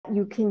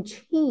you can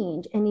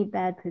change any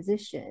bad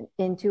position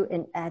into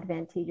an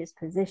advantageous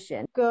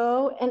position.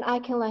 Go, and I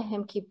can let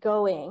him keep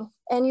going.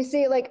 And you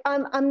see, like,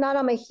 I'm not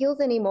on my heels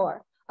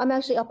anymore. I'm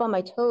actually up on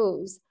my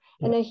toes.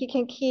 And then he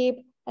can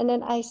keep, and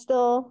then I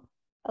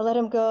let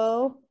him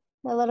go.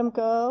 I let him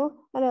go,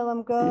 and I let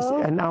him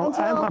go. And now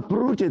I'm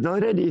uprooted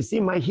already. You see,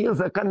 my heels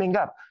are coming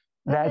up.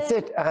 That's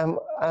it. I'm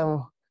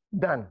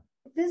done.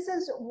 This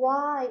is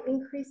why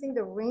increasing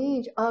the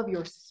range of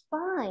your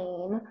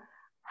spine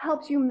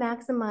helps you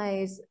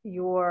maximize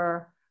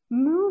your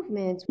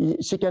movement.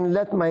 She can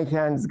let my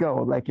hands go.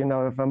 Like, you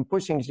know, if I'm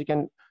pushing, she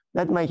can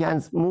let my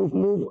hands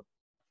move,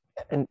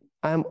 and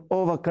I'm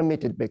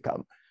overcommitted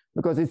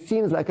because it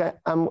seems like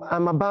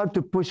I'm about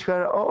to push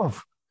her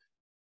off.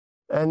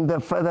 And the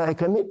further I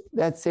commit,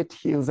 that's it,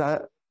 heels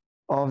are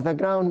off the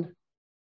ground.